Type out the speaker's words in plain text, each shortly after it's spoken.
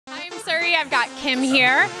I've got Kim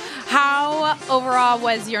here. How overall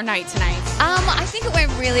was your night tonight? I think it went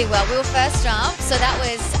really well. We were first up, so that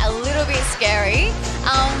was a little bit scary.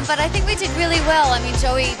 But I think we did really well. I mean,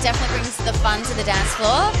 Joey definitely brings the fun to the dance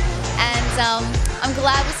floor. And I'm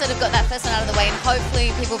glad we sort of got that first one out of the way, and hopefully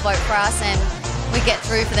people vote for us and we get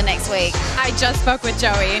through for the next week. I just spoke with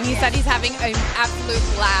Joey and he said he's having an absolute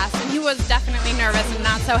blast, and he was definitely nervous and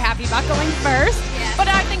not so happy about going first. Yeah. But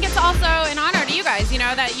I think it's also an honor to you guys, you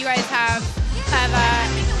know, that you guys have I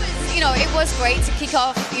think it was, you know, it was great to kick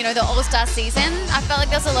off, you know, the All-Star season. I felt like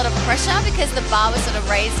there was a lot of pressure because the bar was sort of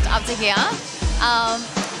raised up to here.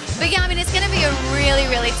 But yeah, I mean, it's going to be a really,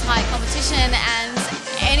 really tight competition, and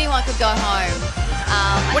anyone could go home.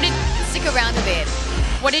 Stick around a bit.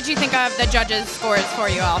 What did you think of the judges' scores for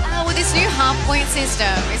you all? Well, this new half-point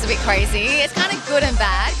system is a bit crazy. It's kind of good and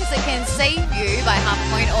bad because it can save you by half a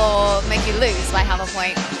point or make you lose by half a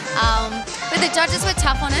point. But the judges were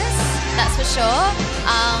tough on us, that's for sure.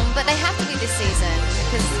 But they have to be this season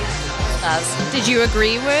because it does. Did you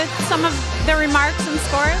agree with some of the remarks and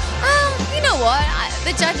scores? You know what?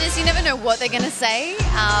 The judges, you never know what they're going to say.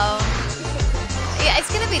 Yeah,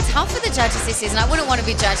 it's going to be tough for the judges this season. I wouldn't want to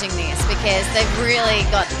be judging this because they've really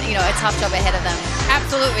got, you know, a tough job ahead of them.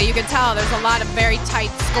 Absolutely. You can tell there's a lot of very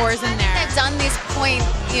tight scores in there. They've done this point,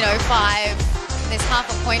 you know, this half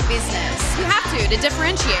a point business. You have to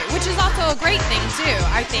differentiate, which is also a great thing too,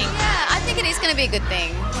 I think. Yeah, I think it is going to be a good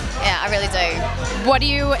thing. Yeah, I really do. What do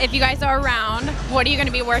you, if you guys are around, what are you going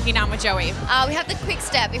to be working on with Joey? We have the quick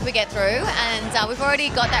step if we get through, and we've already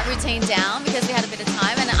got that routine down because we had a bit of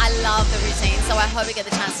time, and I love the routine, so I hope we get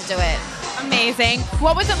the chance to do it. Amazing.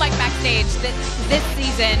 What was it like backstage this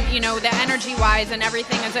season, you know, the energy-wise and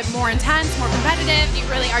everything? Is it more intense, more competitive?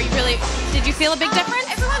 Did you feel a big difference?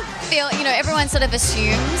 Everyone sort of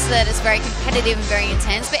assumes that it's very competitive and very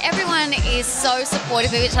intense, but everyone is so supportive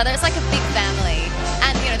of each other. It's like a big family,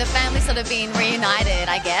 and you know, the family's sort of being reunited,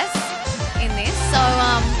 I guess, in this. So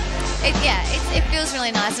it feels really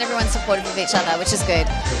nice, and everyone's supportive of each other, which is good.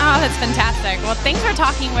 Oh, that's fantastic. Well, thanks for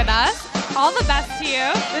talking with us. All the best to you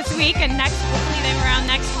this week, and hopefully they're around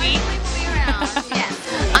next week. We'll be around. Yeah.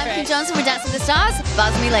 I'm Kim Johnson with Dance with the Stars.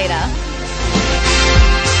 Buzz me later.